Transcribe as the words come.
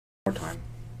More time.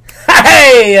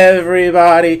 Hey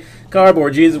everybody,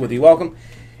 Cardboard Jesus with you. Welcome.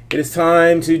 It is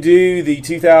time to do the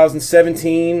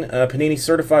 2017 Panini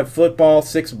Certified Football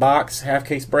 6-box half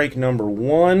case break number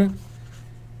 1.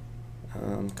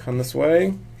 Come this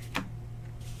way. All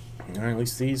right, at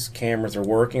least these cameras are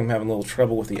working. I'm having a little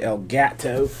trouble with the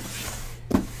Elgato.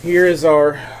 Here is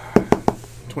our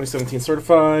 2017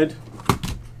 certified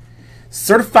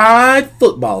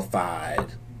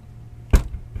football-fied.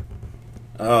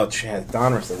 Oh, Chad,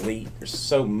 Donruss Elite. There's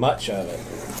so much of it.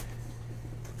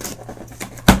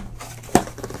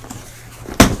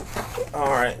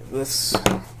 All right, let's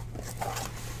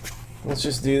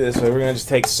just do this. We're gonna just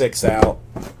take 6 out,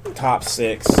 top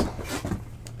 6.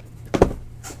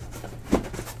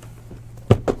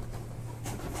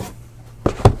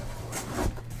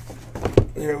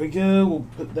 There we go. We'll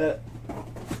put that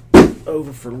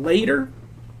over for later.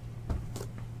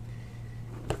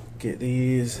 Get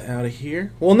these out of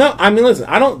here. Well, no, I mean, listen,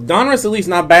 Donruss Elite's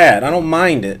not bad. I don't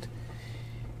mind it.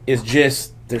 It's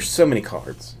just, there's so many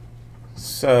cards.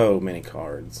 So many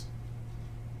cards.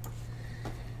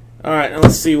 All right, now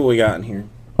let's see what we got in here,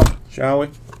 shall we?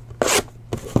 I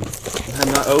have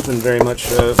not opened very much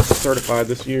certified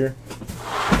this year.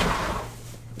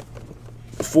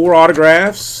 4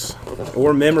 autographs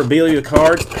or memorabilia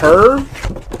cards per.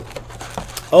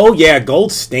 Oh yeah,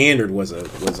 Gold Standard was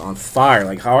on fire.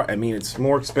 Like, how? I mean, it's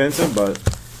more expensive, but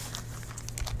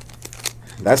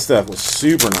that stuff was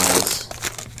super nice.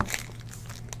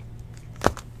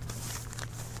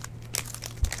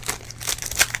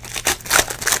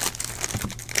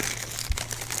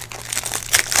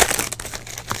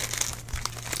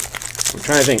 I'm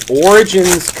trying to think.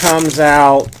 Origins comes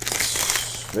out,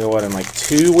 what, in like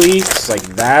 2 weeks? Like,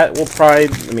 that will probably,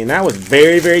 I mean, that was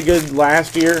very, very good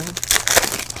last year.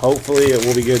 Hopefully it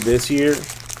will be good this year.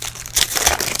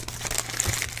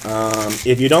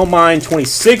 If you don't mind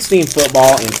 2016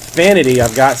 football Infinity,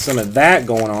 I've got some of that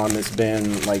going on that's been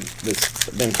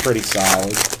pretty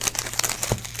solid.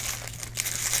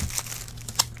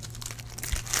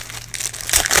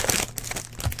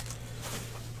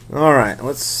 All right,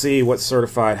 let's see what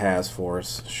Certified has for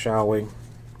us, shall we?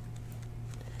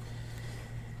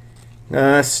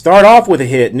 Start off with a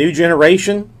hit. New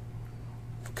Generation.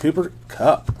 Cooper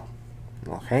Cup.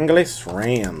 Los Angeles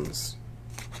Rams.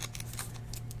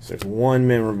 So there's 1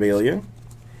 memorabilia.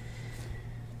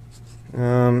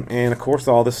 And of course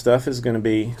all this stuff is going to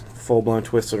be full-blown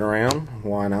twisted around.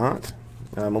 Why not?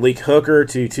 Malik Hooker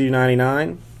to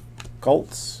 $2.99.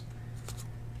 Colts.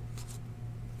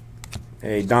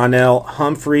 A Donnell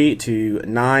Humphrey to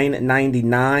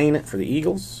 $9.99 for the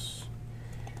Eagles.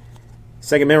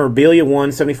 Second memorabilia,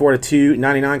 174 to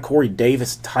 $2.99. Corey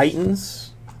Davis, Titans.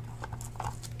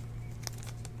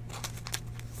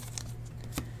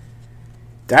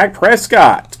 Dak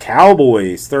Prescott,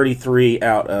 Cowboys, 33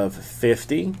 out of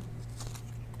 50.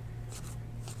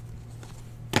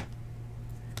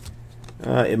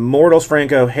 Immortals,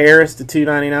 Franco Harris to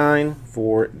 $2.99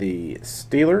 for the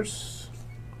Steelers.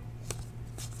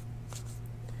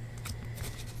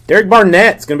 Derek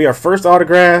Barnett's going to be our first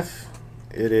autograph.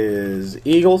 It is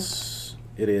Eagles.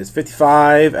 It is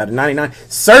 55 out of 99.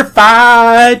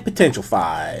 Certified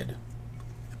Potential-fied.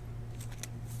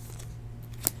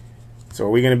 So are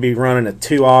we going to be running a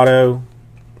 2-auto,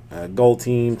 gold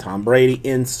team, Tom Brady,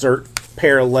 insert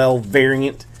parallel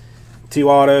variant, 2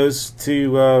 autos,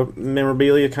 2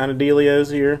 memorabilia kind of dealios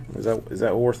here? Is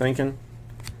that what we're thinking?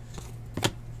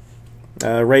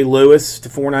 Ray Lewis to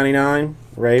 $4.99,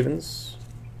 Ravens.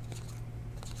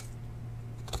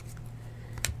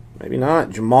 Maybe not.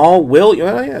 Jamal Williams,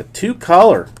 oh yeah,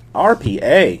 2-color,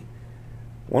 RPA,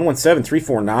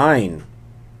 117349.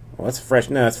 Well, that's fresh.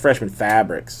 No, that's Freshman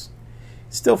Fabrics.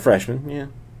 Still freshman, yeah.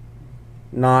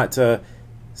 Not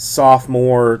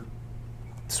sophomore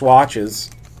swatches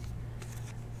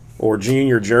or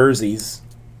junior jerseys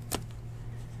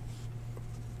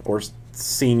or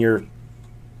senior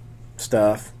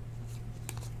stuff.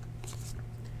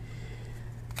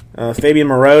 Fabian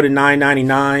Moreau to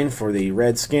 $9.99 for the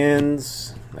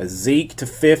Redskins. A Zeke to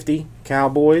 $50,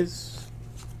 Cowboys.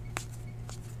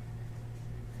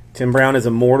 Tim Brown is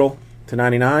Immortal to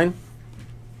 $99.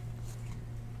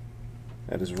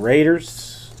 That is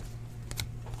Raiders.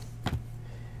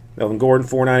 Melvin Gordon,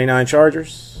 $4.99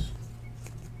 Chargers.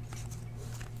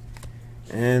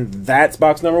 And that's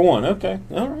box number 1. Okay.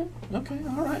 All right. Okay.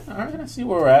 All right. All right. I see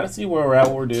where we're at.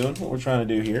 What we're doing. What we're trying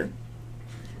to do here.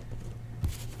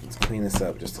 Let's clean this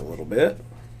up just a little bit.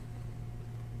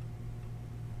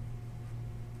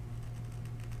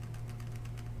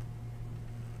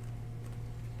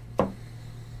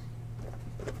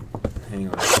 Hang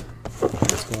on.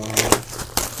 What's going on?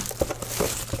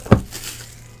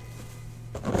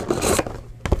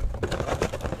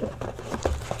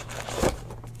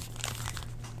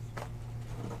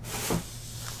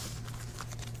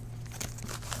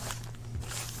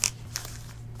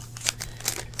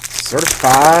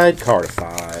 Certified,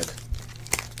 cardified.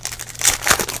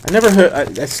 I never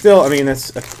heard. I still. I mean,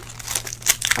 that's.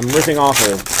 I'm ripping off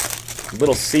a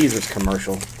Little Caesars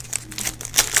commercial.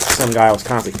 Some guy was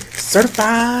constantly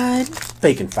certified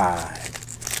bacon-fied,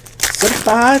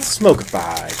 certified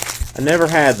smokified. I never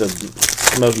had the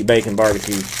smoky bacon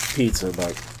barbecue pizza,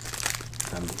 but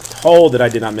I'm told that I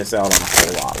did not miss out on a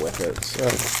whole lot with it, so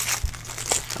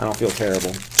I don't feel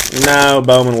terrible. No,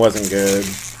 Bowman wasn't good.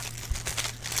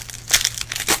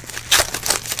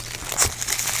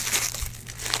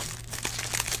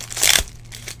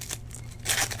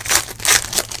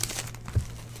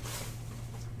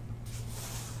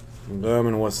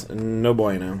 Bowman was no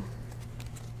bueno.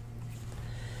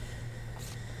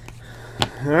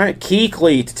 All right,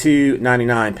 Kuechly to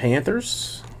 299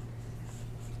 Panthers.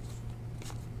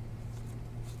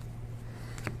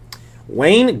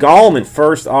 Wayne Gallman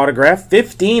first autograph,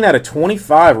 15 out of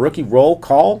 25 rookie roll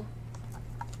call.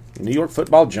 New York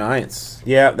Football Giants.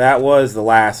 Yeah, that was the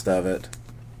last of it.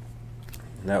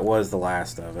 That was the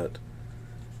last of it.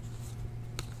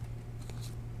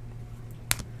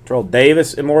 Terrell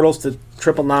Davis Immortals to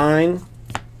 999.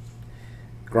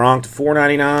 Gronk to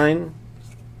 499.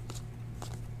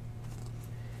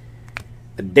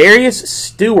 Darius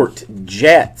Stewart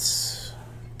Jets,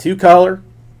 2-color,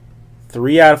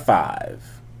 3 out of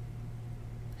 5.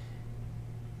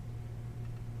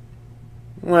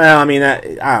 Well, I mean,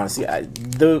 honestly,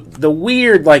 the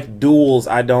weird like duels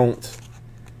I'm not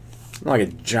like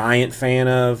a giant fan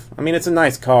of. I mean, it's a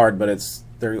nice card, but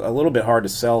they're a little bit hard to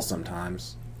sell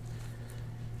sometimes.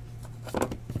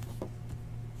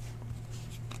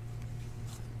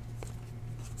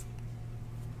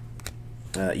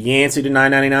 Yancey to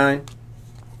 999.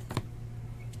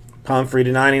 Pumphrey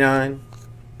to 99.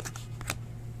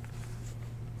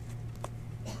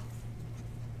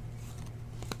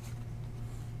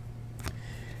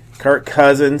 Kirk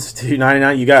Cousins to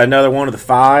 99. You got another one of the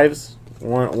 5s.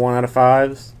 One out of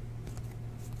 5s.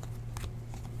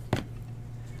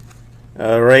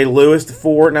 Ray Lewis to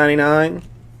 499.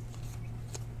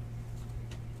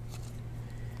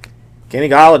 Kenny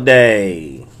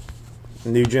Golladay.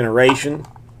 New generation.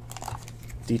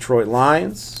 Detroit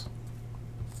Lions.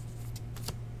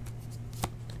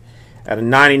 Out of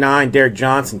 99, Derek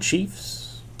Johnson,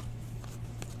 Chiefs.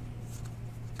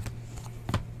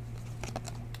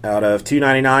 Out of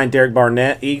 299, Derek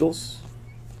Barnett, Eagles.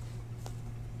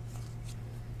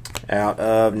 Out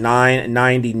of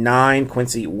 999,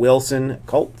 Quincy Wilson,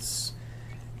 Colts.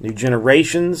 New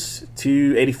generations,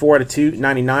 284 out of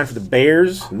 299 for the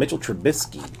Bears, Mitchell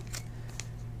Trubisky.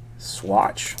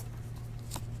 Swatch.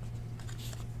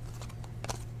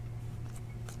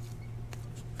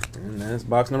 And that's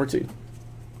box number 2.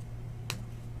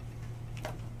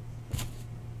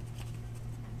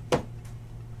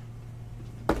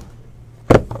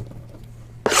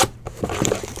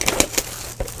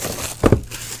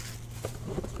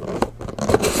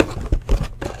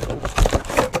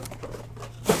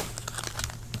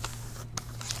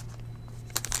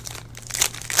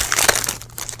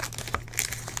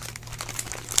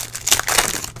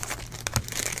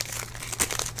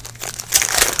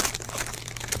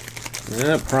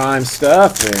 Yeah, prime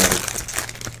stuff there.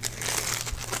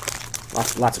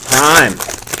 Lots of prime.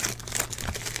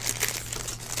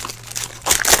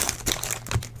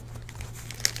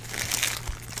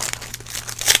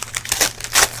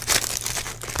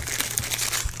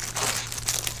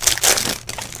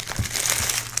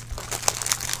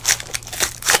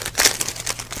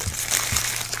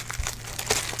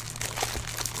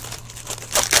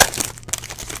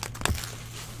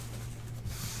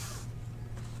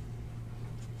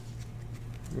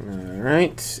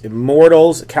 Alright,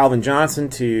 Immortals, Calvin Johnson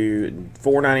to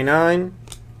 499.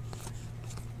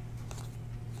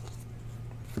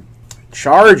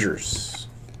 Chargers,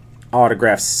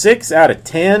 autograph 6 out of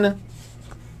 10.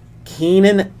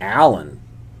 Keenan Allen.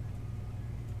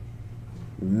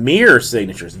 Mirror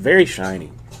signatures, very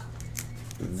shiny.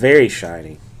 Very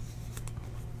shiny.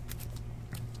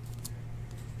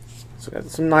 So got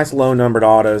some nice low numbered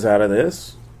autos out of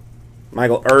this.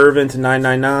 Michael Irvin to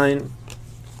 999.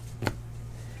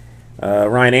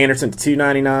 Ryan Anderson to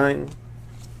 299.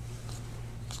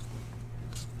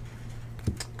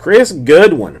 Chris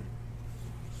Goodwin.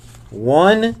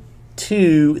 1,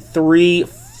 2, 3,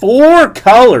 4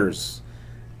 colors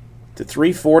to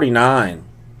 349.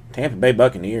 Tampa Bay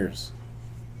Buccaneers.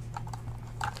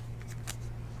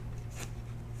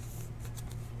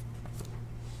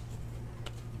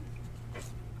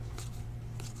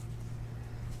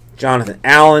 Jonathan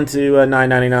Allen to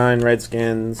 999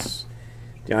 Redskins.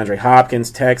 DeAndre Hopkins,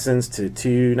 Texans to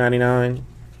 299.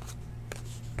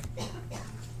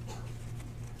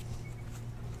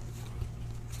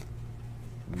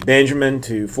 Benjamin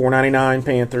to 4.99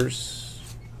 Panthers.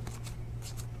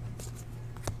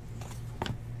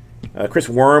 Chris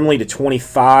Wormley to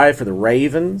 25 for the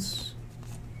Ravens.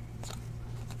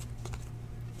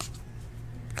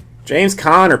 James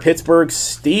Conner, Pittsburgh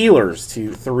Steelers to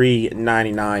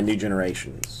 3.99 New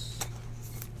Generations.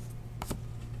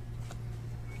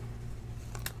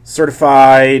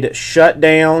 Certified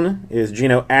shutdown is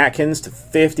Geno Atkins to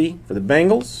 50 for the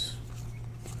Bengals.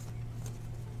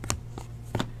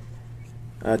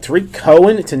 Tariq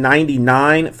Cohen to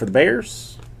 99 for the Bears.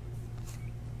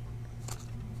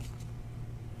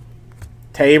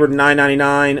 Tabor to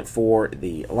 9.99 for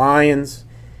the Lions.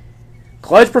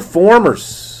 Clutch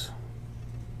Performers.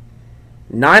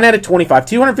 9 out of 25.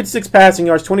 256 passing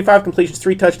yards, 25 completions,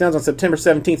 3 touchdowns on September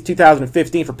 17th,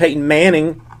 2015 for Peyton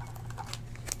Manning.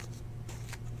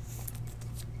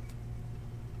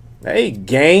 Hey,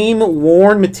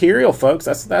 game-worn material, folks.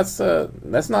 That's not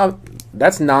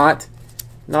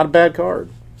a bad card.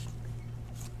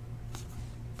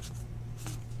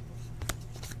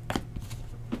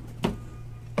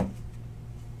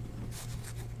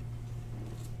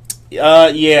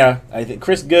 Yeah, I think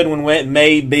Chris Goodwin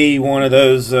may be one of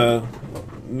those,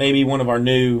 maybe one of our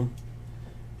new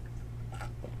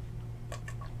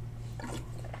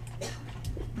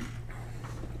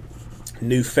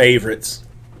favorites.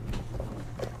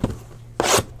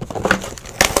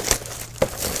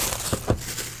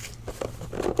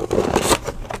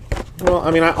 Well,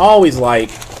 I mean, I always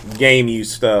like game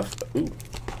use stuff. Ooh,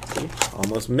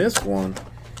 almost missed one.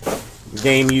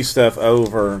 Game use stuff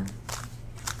over,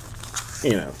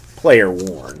 you know, player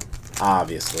worn,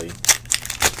 obviously.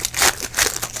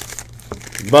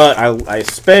 But I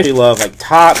especially love, like,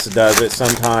 Topps does it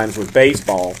sometimes with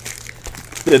baseball.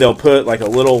 They'll put like a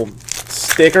little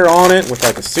sticker on it with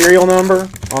like a serial number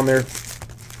on their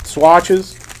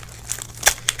swatches.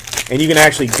 And you can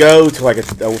actually go to like a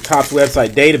Topps website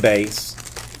database,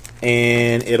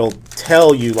 and it'll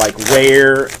tell you like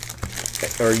where,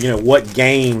 or you know, what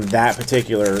game that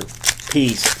particular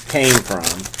piece came from,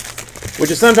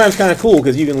 which is sometimes kind of cool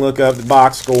because you can look up the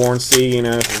box score and see, you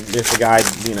know, if the guy,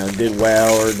 you know, did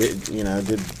well or did, you know,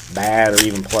 did bad or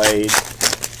even played.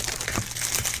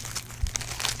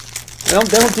 They don't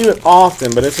do it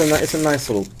often, but it's a nice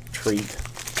little treat.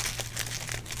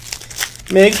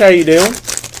 Migs, how you doing?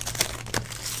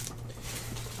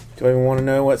 Do I even want to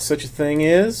know what such a thing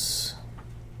is?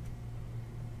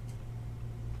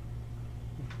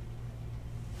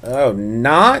 Oh,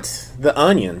 not the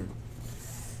Onion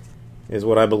is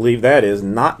what I believe that is.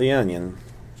 Not the Onion.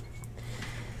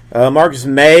 Marcus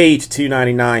May to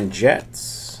 2.99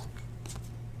 Jets.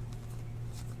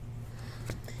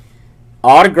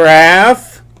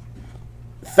 Autograph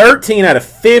 13 out of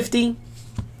 50.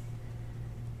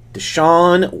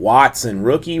 Deshaun Watson,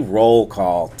 rookie roll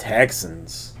call,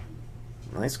 Texans.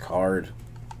 Nice card.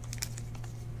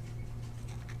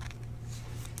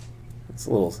 It's a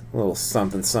little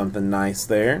something nice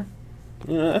there.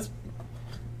 You know, I'm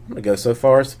gonna go so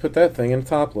far as to put that thing in a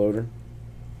top loader.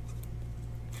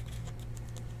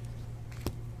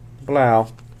 Blow.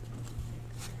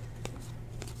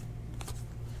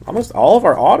 Almost all of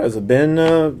our autos have been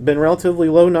relatively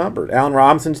low numbered. Allen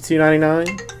Robinson to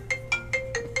 2.99.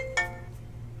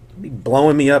 Be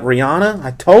blowing me up, Rihanna.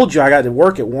 I told you I got to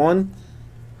work at 1.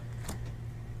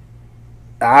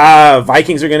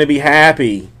 Vikings are going to be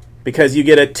happy because you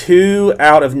get a 2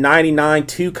 out of 99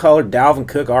 2-color Dalvin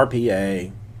Cook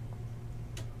RPA.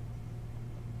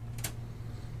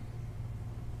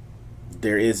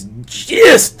 There is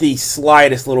just the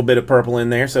slightest little bit of purple in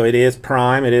there, so it is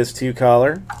prime. It is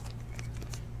 2-color.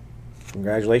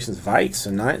 Congratulations, Vikes.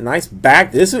 So nice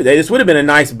back. This would have been a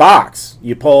nice box.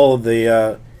 You pull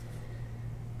the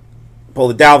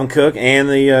Dalvin Cook and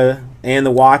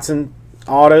the Watson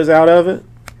autos out of it.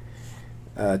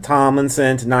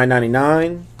 Tomlinson to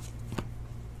 9.99.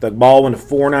 Doug Baldwin to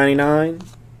 4.99.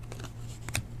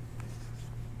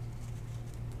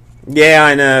 Yeah,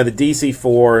 I know the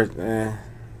DC4.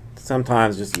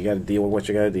 Sometimes just you got to deal with what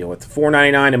you got to deal with.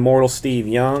 4.99 Immortal Steve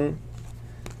Young.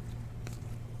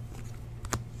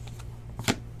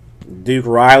 Duke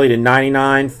Riley to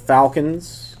 99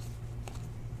 Falcons.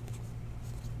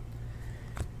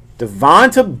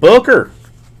 Devonta Booker,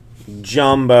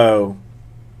 jumbo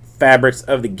fabrics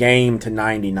of the game to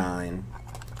 99.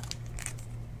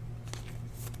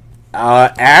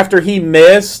 After he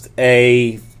missed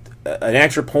an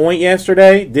extra point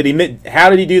yesterday, how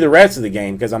did he do the rest of the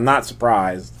game? Because I'm not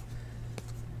surprised.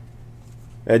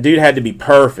 That dude had to be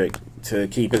perfect to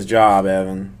keep his job,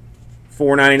 Evan.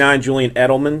 4.99 Julian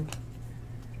Edelman.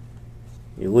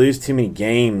 You lose too many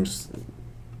games,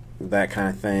 that kind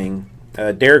of thing.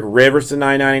 Derek Rivers to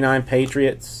 9.99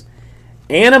 Patriots.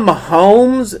 Anna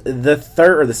Mahomes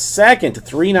the second to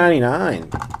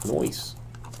 3.99. Nice.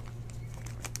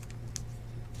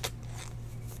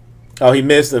 Oh, he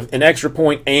missed an extra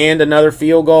point and another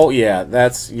field goal. Yeah,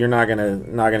 you're not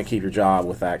gonna keep your job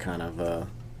with that kind of a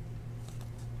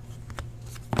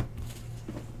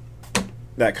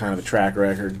track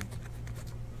record.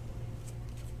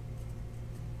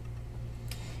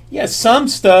 Yeah, some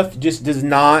stuff just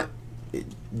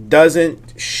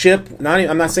doesn't ship.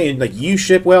 I'm not saying like you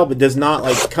ship well, but does not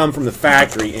like come from the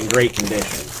factory in great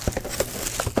condition.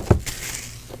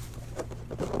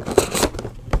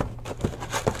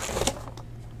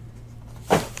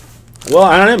 Well,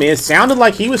 I don't know, man. It sounded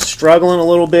like he was struggling a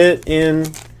little bit in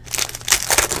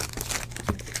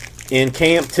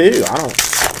camp too.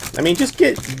 I mean, just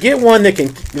get one that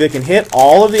can hit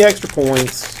all of the extra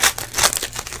points,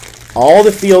 all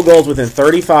the field goals within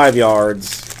 35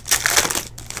 yards,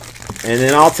 and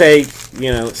then I'll take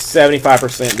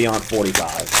 75% beyond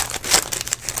 45.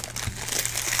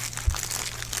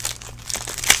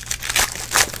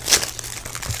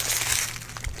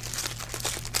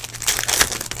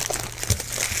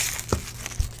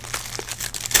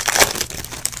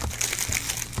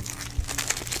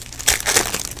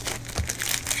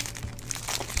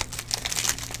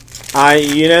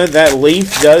 That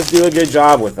Leaf does do a good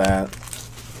job with that.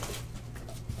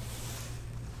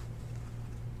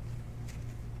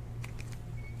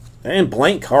 And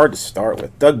blank card to start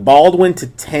with. Doug Baldwin to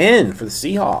 10 for the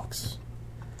Seahawks.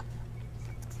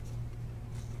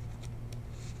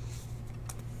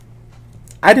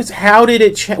 How did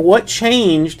it what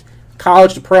changed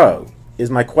college to pro is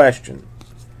my question.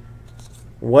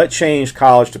 What changed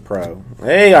college to pro?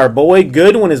 Hey, our boy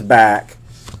Goodwin is back.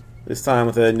 This time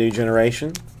with a new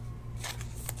generation.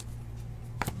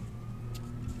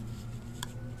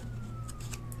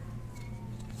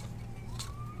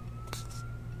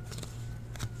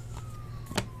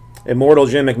 Immortal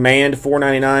Jim McMahon to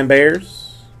 4.99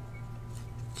 Bears.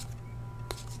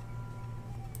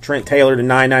 Trent Taylor to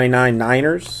 9.99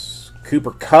 Niners.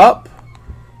 Cooper Kupp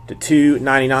to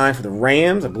 2.99 for the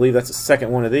Rams. I believe that's the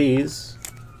second one of these.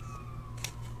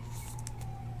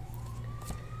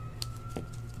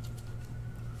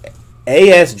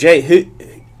 ASJ, who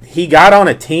he got on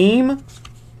a team?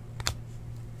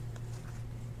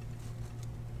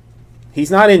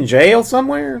 He's not in jail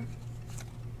somewhere?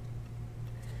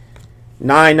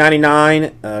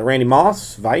 9.99 Randy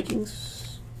Moss,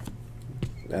 Vikings.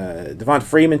 Devonta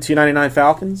Freeman, 2.99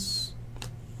 Falcons.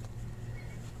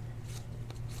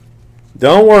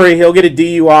 Don't worry, he'll get a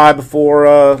DUI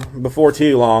before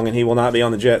too long, and he will not be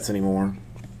on the Jets anymore.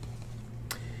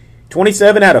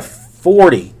 27 out of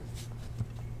 40.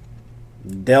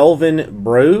 Delvin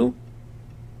Brew.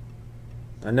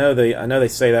 I know they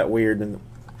say that weird.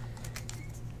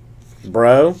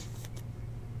 Bro.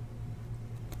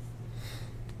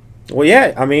 Well,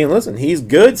 yeah. I mean, listen, he's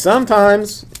good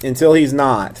sometimes until he's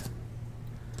not.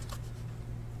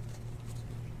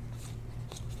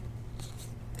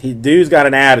 Dude's got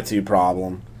an attitude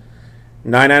problem.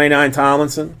 9.99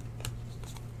 Tomlinson.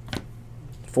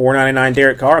 4.99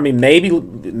 Derek Carr. I mean, maybe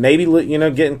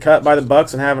getting cut by the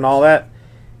Bucs and having all that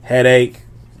headache,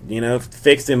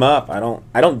 fixed him up. I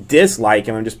don't dislike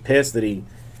him. I'm just pissed that he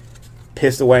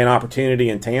pissed away an opportunity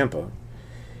in Tampa.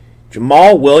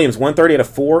 Jamal Williams, 130 out of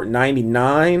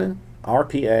 4.99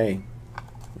 RPA.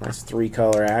 Nice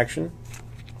 3-color action.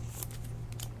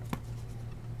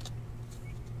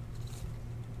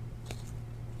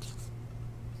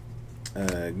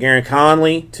 Garen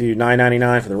Conley to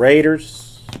 9.99 for the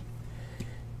Raiders.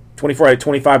 24 out of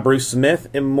 25 Bruce Smith,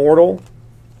 Immortal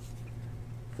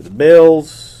for the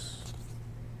Bills.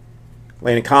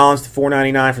 Landon Collins to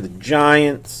 4.99 for the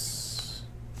Giants.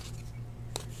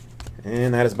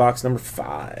 And that is box number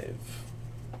 5.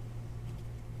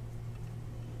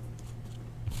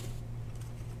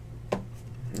 All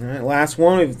right, last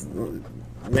one.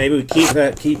 Maybe we keep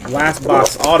last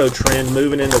box auto trend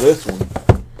moving into this one.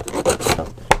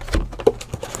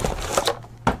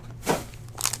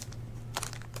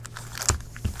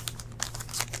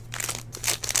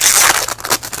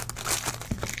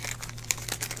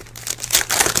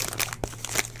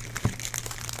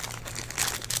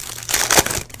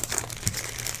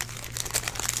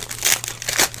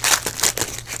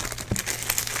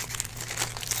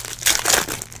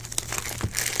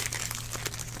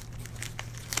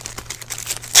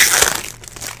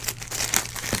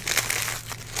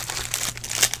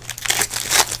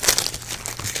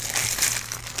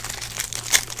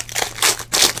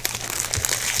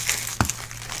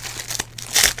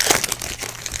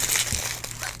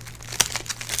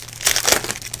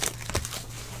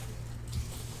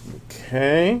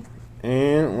 Okay,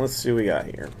 and let's see what we got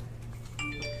here.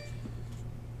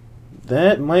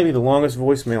 That might be the longest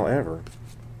voicemail ever.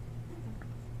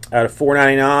 Out of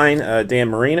 $4.99, Dan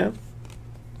Marino.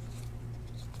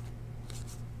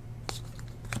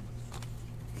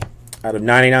 Out of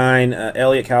 99,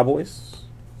 Elliott Cowboys.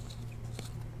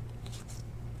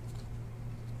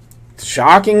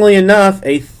 Shockingly enough,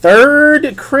 a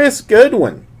third Chris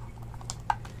Goodwin.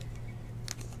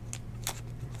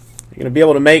 You're going to be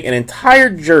able to make an entire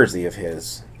jersey of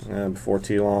his before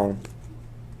too long.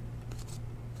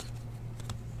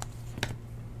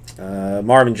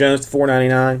 Marvin Jones to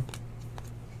 $4.99.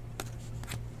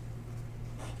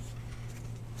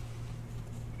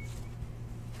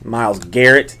 Myles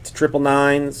Garrett to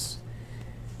 $999s.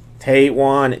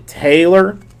 Taywan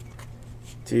Taylor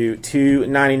to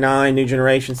 $2.99. New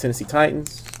Generation Tennessee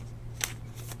Titans.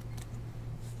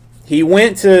 He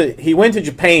went to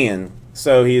Japan,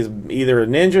 so he's either a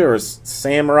ninja or a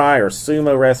samurai or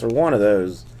sumo wrestler. One of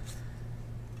those.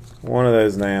 One of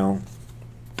those now.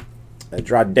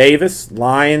 Dra Davis,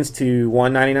 Lions to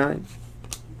 $1.99.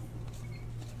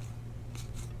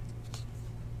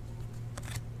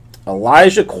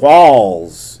 Elijah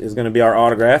Qualls is going to be our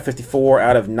autograph. 54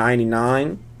 out of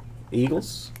 99.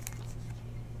 Eagles.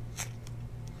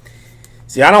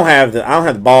 See, I don't have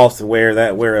the balls to wear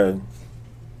a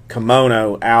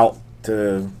kimono out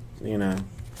to, you know,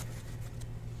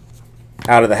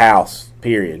 out of the house.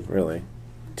 Period. Really.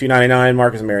 $2.99.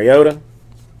 Marcus Mariota.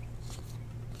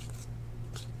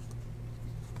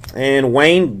 And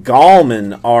Wayne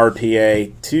Gallman,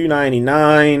 RPA,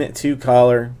 $2.99,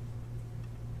 two-color,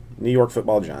 New York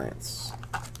Football Giants.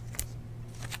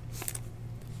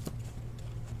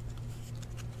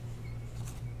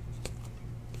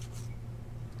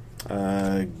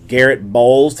 Garrett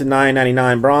Bowles to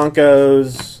 $9.99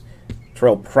 Broncos.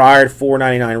 Terrell Pryor to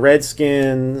 $4.99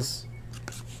 Redskins.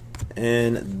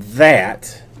 And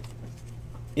that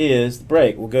is the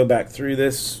break. We'll go back through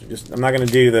this. I'm not going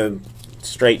to do the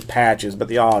straight patches, but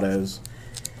the autos.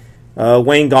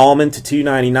 Wayne Gallman to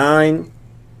 $2.99,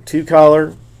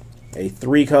 two-color. A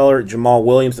three-color Jamal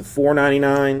Williams to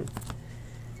 $4.99.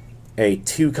 A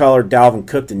two-color Dalvin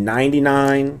Cook to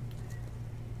 $99.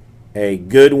 A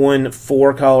Goodwin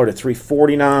four-color to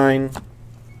 $3.49.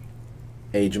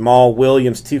 A Jamal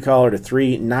Williams two-color to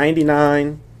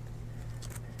 $3.99.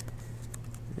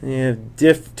 Yeah,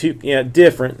 different.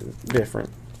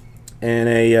 And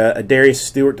a Darius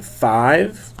Stewart to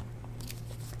 $5,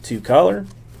 two-color.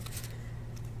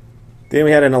 Then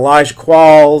we had an Elijah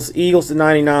Qualls, Eagles to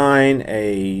 $99,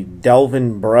 a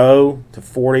Delvin Breaux to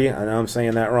 $40. I know I'm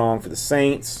saying that wrong for the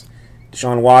Saints.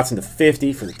 Deshaun Watson to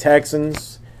 $50 for the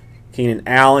Texans. Keenan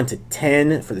Allen to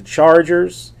 $10 for the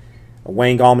Chargers. A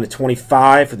Wayne Gallman to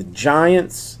 $25 for the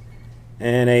Giants.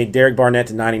 And a Derek Barnett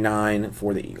to $99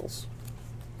 for the Eagles.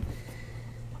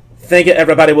 Thank you,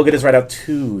 everybody. We'll get this right out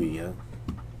to you.